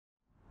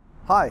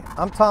Hi,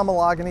 I'm Tom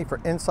Malogany for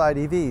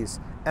IndiedEVs,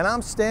 and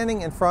I'm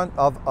standing in front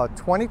of a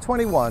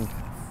 2021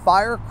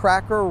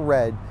 Firecracker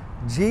Red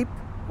Jeep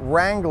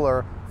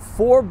Wrangler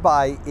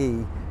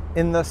 4xe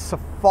in the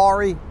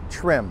Safari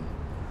trim.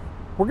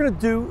 We're going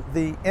to do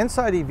the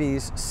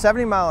IndiedEVs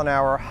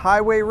 70-mile-an-hour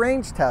highway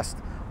range test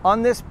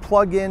on this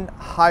plug-in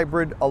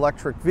hybrid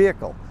electric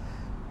vehicle.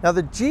 Now,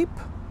 the Jeep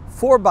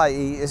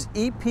 4xe is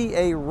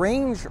EPA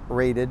range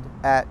rated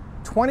at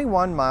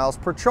 21 miles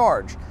per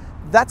charge.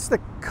 That's the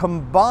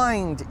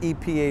combined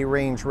EPA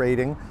range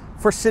rating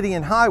for city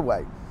and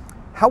highway.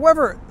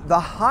 However, the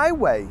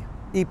highway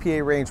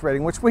EPA range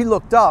rating, which we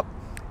looked up,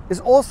 is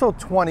also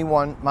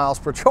 21 miles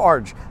per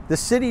charge. The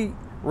city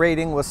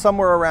rating was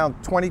somewhere around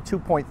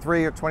 22.3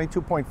 or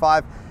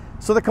 22.5.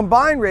 So the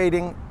combined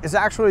rating is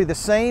actually the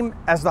same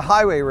as the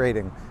highway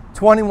rating,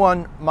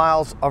 21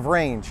 miles of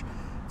range.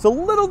 It's a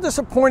little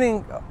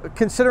disappointing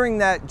considering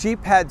that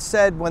Jeep had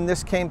said when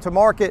this came to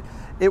market,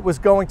 it was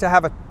going to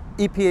have a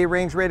EPA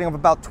range rating of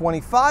about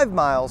 25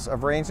 miles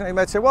of range. And you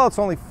might say, well, it's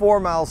only 4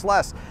 miles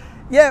less.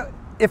 Yeah,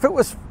 if it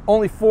was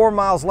only 4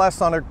 miles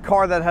less on a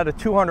car that had a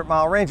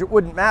 200-mile range, it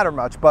wouldn't matter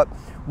much. But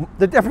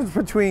the difference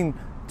between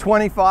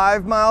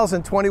 25 miles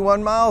and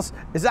 21 miles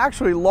is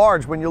actually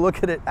large when you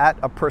look at it at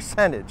a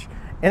percentage.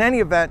 In any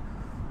event,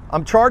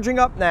 I'm charging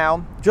up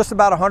now, just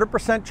about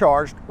 100%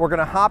 charged. We're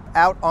gonna hop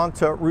out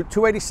onto Route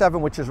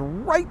 287, which is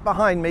right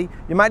behind me.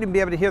 You might even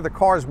be able to hear the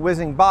cars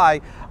whizzing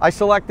by. I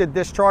selected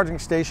this charging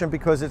station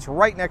because it's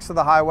right next to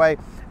the highway,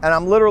 and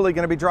I'm literally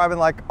gonna be driving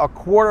like a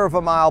quarter of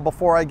a mile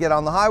before I get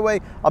on the highway.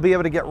 I'll be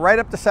able to get right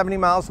up to 70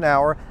 miles an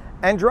hour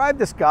and drive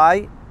this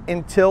guy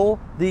until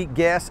the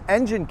gas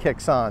engine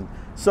kicks on.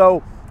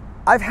 So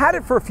I've had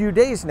it for a few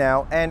days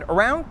now, and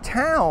around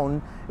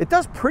town, it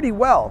does pretty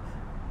well.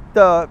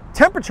 The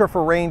temperature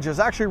for range is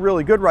actually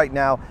really good right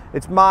now.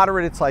 It's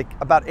moderate, it's like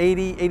about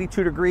 80,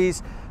 82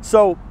 degrees.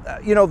 So,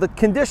 you know, the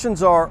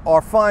conditions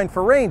are fine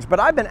for range,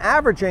 but I've been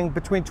averaging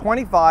between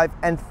 25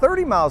 and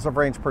 30 miles of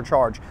range per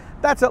charge.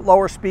 That's at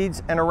lower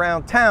speeds and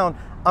around town.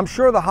 I'm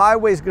sure the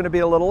highway is gonna be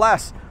a little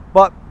less,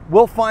 but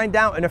we'll find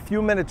out in a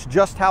few minutes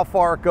just how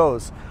far it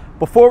goes.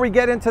 Before we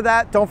get into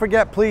that, don't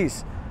forget,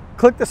 please,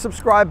 click the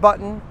subscribe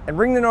button and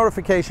ring the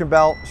notification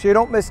bell so you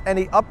don't miss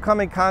any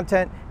upcoming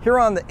content here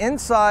on the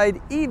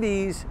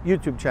IndiedEVs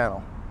YouTube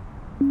channel.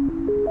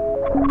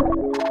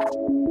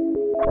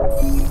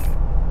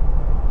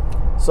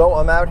 So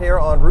I'm out here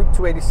on Route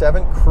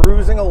 287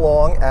 cruising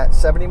along at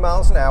 70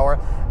 miles an hour,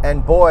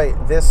 and boy,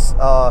 this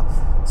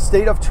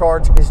state of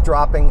charge is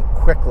dropping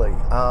quickly.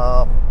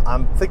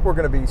 I think we're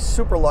going to be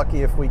super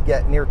lucky if we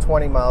get near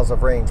 20 miles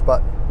of range,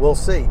 but we'll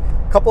see.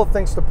 A couple of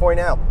things to point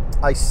out.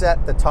 I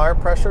set the tire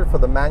pressure for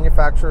the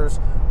manufacturer's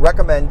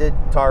recommended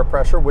tire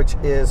pressure, which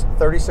is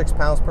 36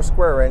 pounds per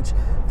square inch.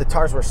 The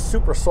tires were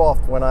super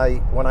soft when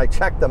I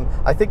checked them.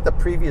 I think the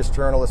previous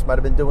journalist might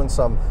have been doing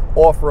some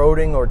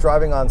off-roading or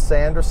driving on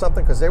sand or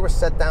something, because they were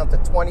set down to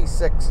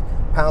 26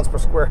 pounds per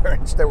square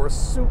inch. They were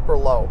super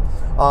low.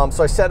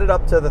 So I set it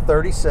up to the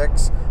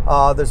 36.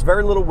 There's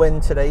very little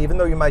wind today, even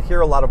though you might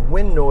hear a lot of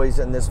wind noise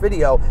in this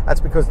video. That's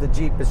because the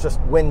Jeep is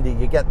just windy.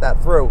 You get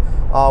that through.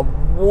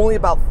 Only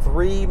about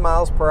 3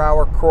 miles per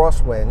hour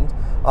crosswind.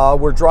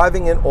 We're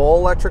driving in all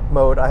electric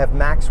mode. I have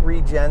max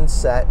regen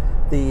set.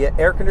 The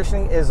air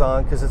conditioning is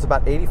on because it's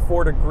about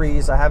 84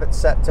 degrees. I have it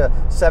set to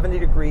 70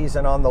 degrees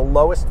and on the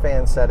lowest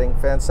fan setting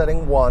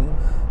 1.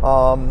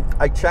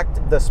 I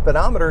checked the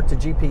speedometer to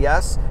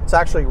GPS. It's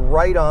actually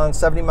right on.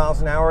 70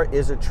 miles an hour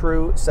is a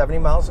true 70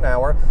 miles an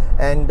hour,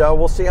 and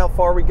we'll see how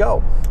far we go.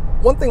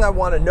 One thing I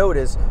want to note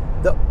is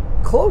the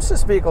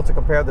closest vehicle to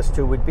compare this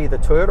to would be the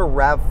Toyota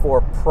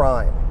RAV4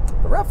 Prime.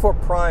 The RAV4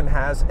 Prime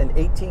has an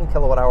 18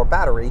 kilowatt hour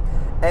battery,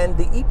 and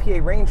the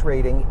EPA range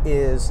rating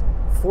is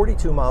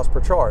 42 miles per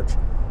charge.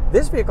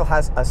 This vehicle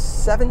has a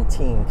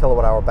 17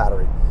 kilowatt hour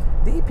battery.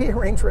 The EPA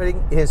range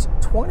rating is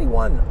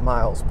 21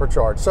 miles per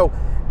charge. So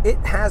it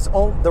has the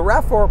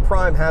RAV4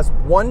 Prime has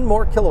 1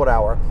 more kilowatt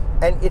hour,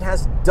 and it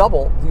has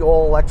double the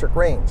all electric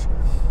range.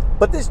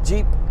 But this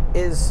Jeep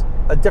is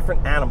a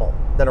different animal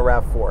than a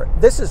RAV4.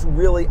 This is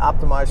really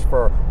optimized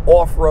for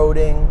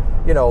off-roading,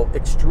 you know,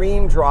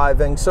 extreme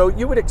driving. So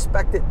you would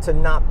expect it to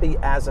not be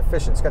as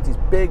efficient. It's got these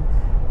big,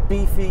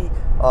 beefy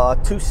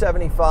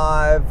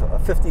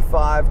 275,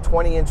 55,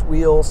 20-inch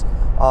wheels,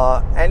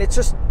 and it's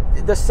just,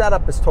 the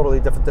setup is totally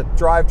different. The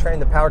drivetrain,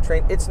 the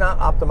powertrain, it's not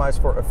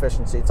optimized for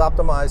efficiency. It's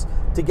optimized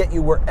to get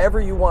you wherever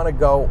you want to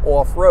go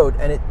off-road,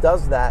 and it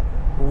does that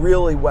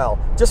really well.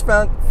 Just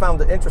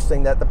found it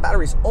interesting that the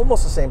battery's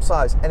almost the same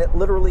size, and it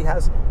literally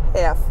has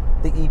half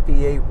the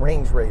EPA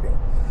range rating.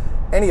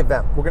 Any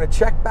event, we're going to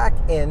check back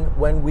in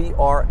when we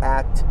are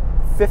at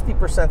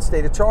 50%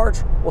 state of charge.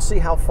 We'll see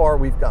how far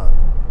we've gone.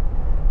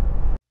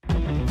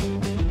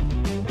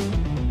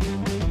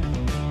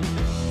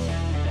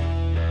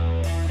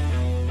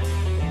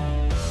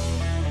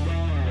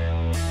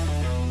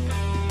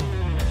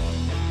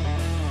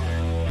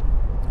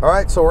 All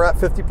right, so we're at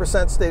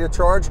 50% state of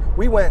charge.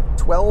 We went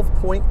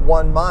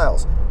 12.1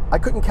 miles. I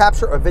couldn't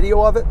capture a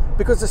video of it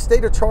because the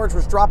state of charge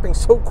was dropping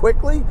so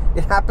quickly.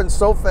 It happened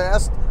so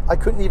fast, I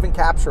couldn't even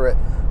capture it.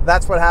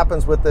 That's what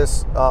happens with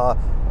this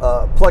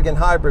plug-in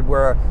hybrid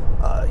where,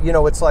 you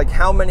know, it's like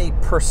how many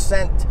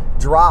percent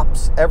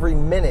drops every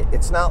minute.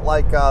 It's not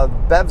like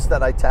BEVs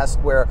that I test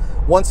where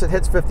once it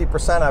hits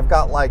 50%, I've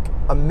got like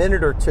a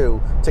minute or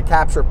two to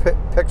capture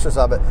pictures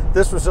of it.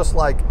 This was just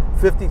like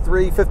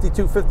 53,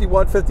 52,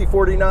 51, 50,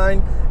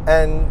 49,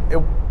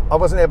 and I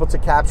wasn't able to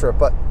capture it.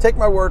 But take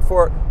my word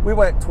for it, we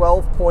went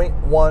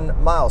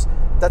 12.1 miles.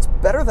 That's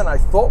better than I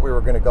thought we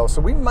were going to go. So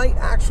we might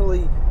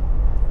actually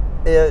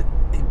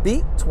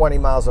beat 20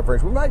 miles of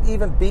range. We might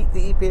even beat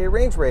the EPA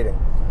range rating.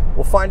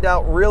 We'll find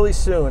out really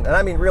soon, and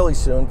I mean really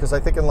soon, because I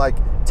think in like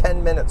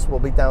 10 minutes we'll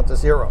be down to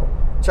 0.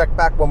 Check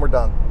back when we're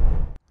done.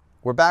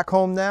 We're back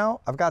home now.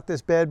 I've got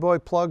this bad boy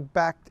plugged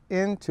back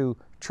in to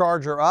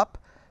charge her up.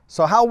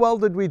 So how well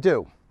did we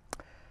do?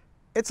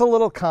 It's a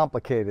little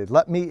complicated.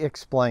 Let me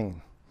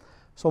explain.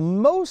 So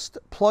most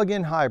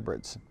plug-in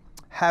hybrids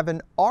have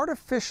an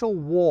artificial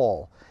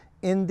wall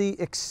in the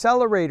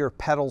accelerator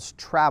pedal's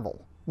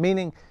travel,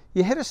 meaning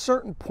you hit a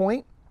certain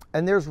point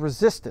and there's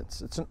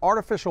resistance. It's an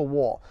artificial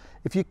wall.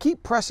 If you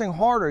keep pressing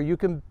harder, you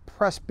can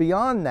press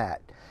beyond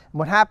that. And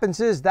what happens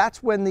is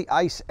that's when the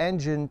ICE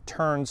engine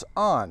turns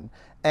on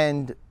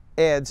and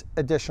adds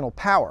additional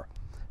power.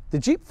 The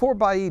Jeep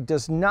 4xe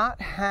does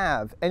not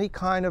have any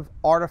kind of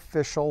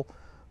artificial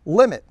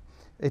limit.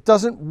 It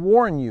doesn't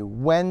warn you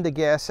when the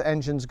gas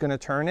engine's going to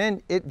turn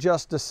in. It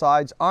just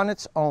decides on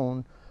its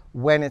own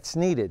when it's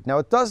needed. Now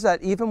it does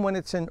that even when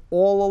it's in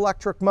all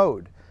electric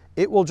mode.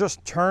 It will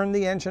just turn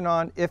the engine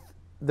on if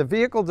the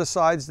vehicle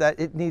decides that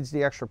it needs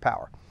the extra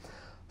power.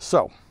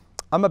 So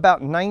I'm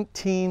about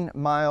 19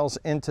 miles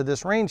into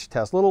this range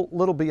test,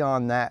 little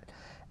beyond that,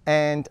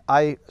 and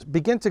I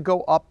begin to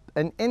go up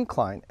an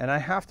incline, and I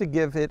have to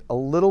give it a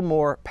little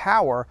more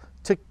power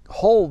to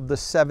hold the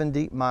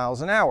 70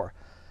 miles an hour.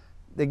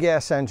 The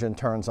gas engine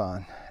turns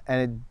on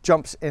and it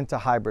jumps into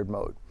hybrid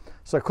mode.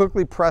 So I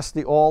quickly press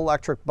the all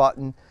electric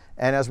button,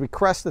 and as we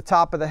crest the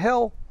top of the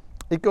hill,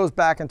 it goes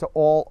back into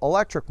all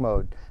electric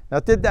mode. Now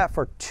it did that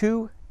for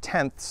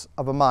 0.2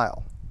 of a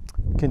mile.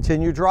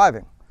 Continue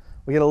driving.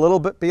 We get a little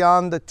bit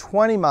beyond the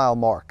 20 mile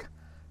mark.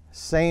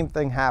 Same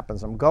thing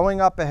happens. I'm going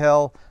up a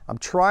hill. I'm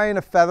trying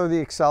to feather the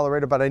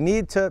accelerator, but I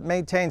need to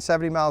maintain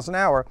 70 miles an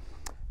hour.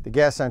 The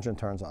gas engine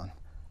turns on.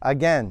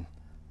 Again,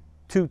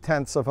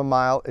 0.2 of a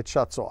mile, it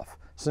shuts off.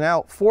 So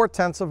now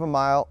 0.4 of a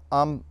mile,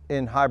 I'm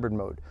in hybrid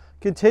mode.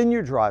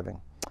 Continue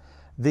driving.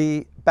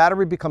 The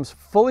battery becomes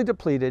fully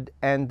depleted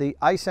and the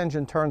ICE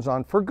engine turns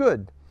on for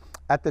good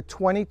at the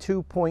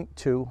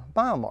 22.2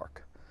 mile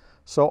mark.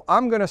 So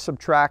I'm going to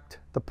subtract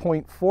the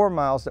 0.4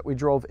 miles that we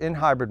drove in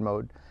hybrid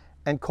mode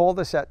and call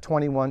this at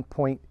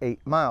 21.8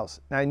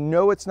 miles. Now I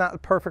know it's not a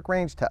perfect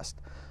range test.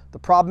 The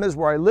problem is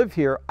where I live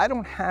here, I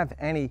don't have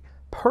any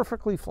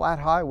perfectly flat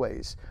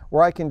highways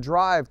where I can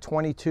drive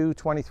 22,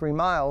 23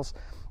 miles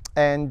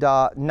and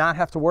not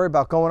have to worry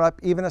about going up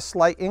even a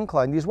slight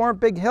incline. These weren't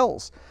big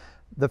hills.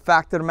 The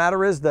fact of the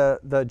matter is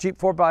the Jeep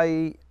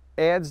 4xe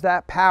adds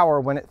that power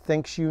when it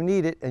thinks you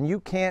need it, and you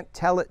can't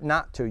tell it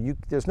not to.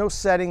 There's no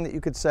setting that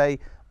you could say,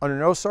 under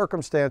no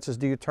circumstances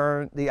do you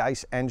turn the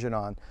ICE engine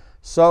on.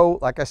 So,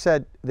 like I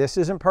said, this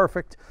isn't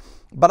perfect,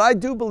 but I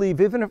do believe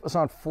even if it was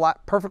on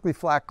perfectly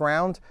flat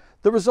ground,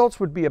 the results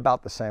would be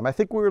about the same. I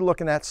think we were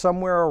looking at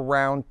somewhere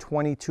around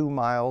 22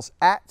 miles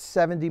at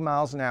 70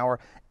 miles an hour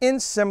in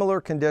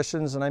similar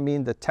conditions, and I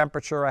mean the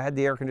temperature, I had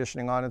the air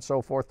conditioning on and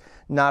so forth,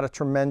 not a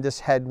tremendous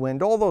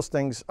headwind. All those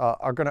things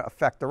are going to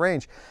affect the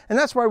range. And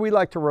that's why we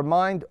like to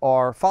remind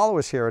our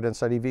followers here at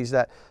InsideEVs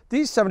that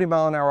these 70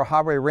 mile an hour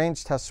highway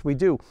range tests we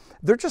do,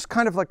 they're just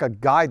kind of like a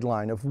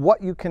guideline of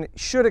what you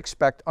should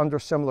expect under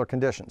similar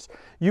conditions.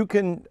 You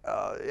can,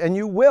 and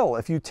you will,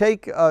 if you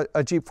take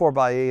a Jeep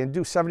 4xe and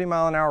do 70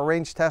 mile an hour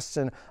range tests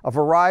in a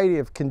variety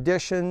of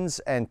conditions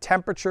and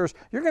temperatures,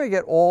 you're going to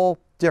get all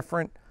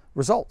different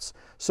results.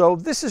 So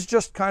this is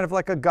just kind of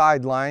like a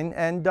guideline,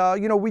 and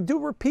you know, we do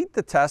repeat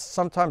the tests.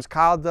 Sometimes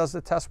Kyle does the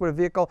test with a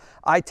vehicle,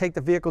 I take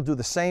the vehicle, do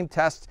the same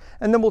test,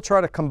 and then we'll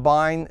try to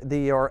combine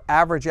or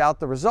average out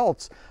the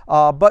results.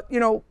 But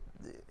you know,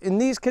 in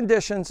these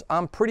conditions,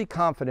 I'm pretty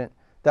confident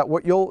that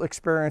what you'll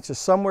experience is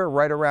somewhere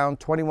right around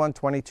 21,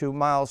 22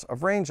 miles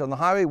of range on the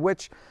highway,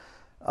 which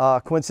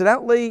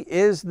coincidentally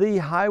is the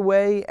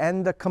highway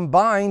and the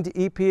combined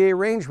EPA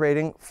range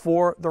rating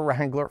for the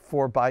Wrangler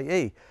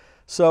 4xe.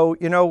 So,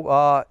 you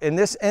know, in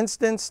this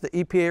instance, the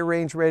EPA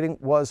range rating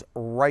was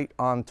right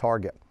on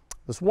target.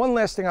 There's one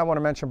last thing I want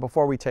to mention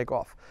before we take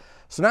off.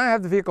 So now I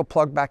have the vehicle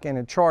plugged back in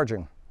and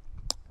charging.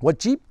 What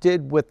Jeep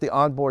did with the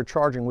onboard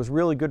charging was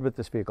really good with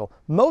this vehicle.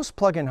 Most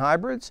plug-in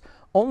hybrids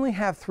only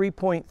have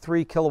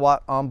 3.3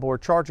 kilowatt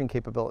onboard charging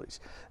capabilities.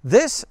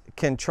 This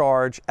can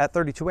charge at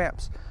 32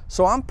 amps.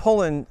 So I'm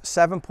pulling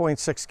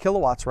 7.6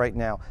 kilowatts right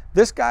now.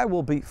 This guy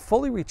will be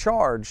fully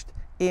recharged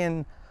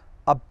in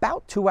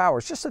about 2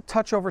 hours, just a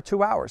touch over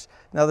 2 hours.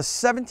 Now the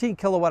 17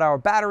 kilowatt hour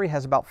battery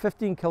has about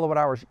 15 kilowatt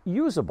hours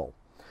usable.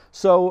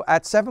 So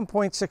at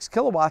 7.6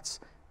 kilowatts,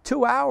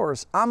 2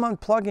 hours, I'm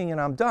unplugging and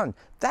I'm done.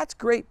 That's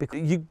great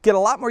because you get a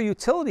lot more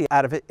utility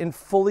out of it in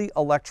fully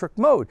electric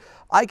mode.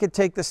 I could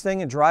take this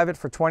thing and drive it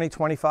for 20,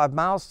 25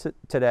 miles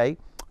today,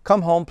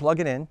 come home, plug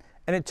it in,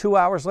 and then 2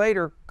 hours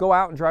later, go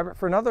out and drive it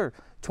for another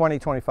 20,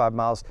 25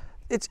 miles.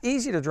 It's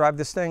easy to drive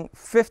this thing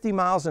 50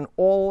 miles in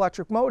all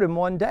electric mode in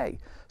one day.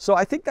 So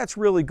I think that's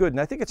really good. And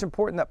I think it's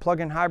important that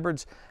plug-in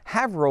hybrids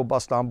have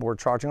robust onboard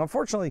charging.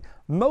 Unfortunately,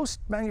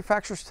 most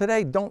manufacturers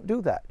today don't do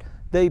that.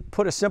 They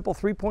put a simple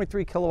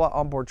 3.3 kilowatt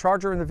onboard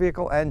charger in the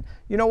vehicle, and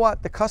you know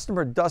what? The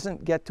customer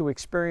doesn't get to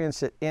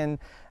experience it in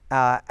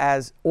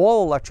as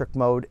all electric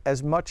mode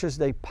as much as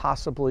they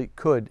possibly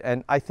could.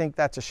 And I think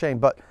that's a shame.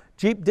 But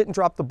Jeep didn't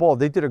drop the ball.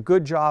 They did a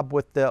good job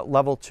with the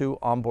level 2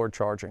 onboard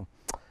charging.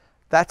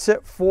 That's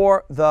it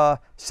for the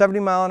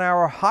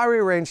 70-mile-an-hour highway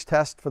range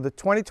test for the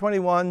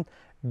 2021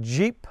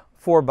 Jeep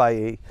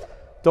 4xe.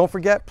 Don't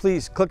forget,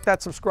 please click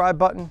that subscribe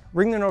button,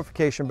 ring the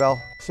notification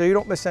bell so you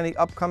don't miss any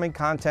upcoming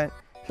content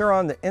here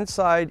on the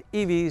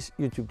IndiedEVs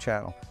YouTube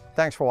channel.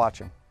 Thanks for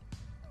watching.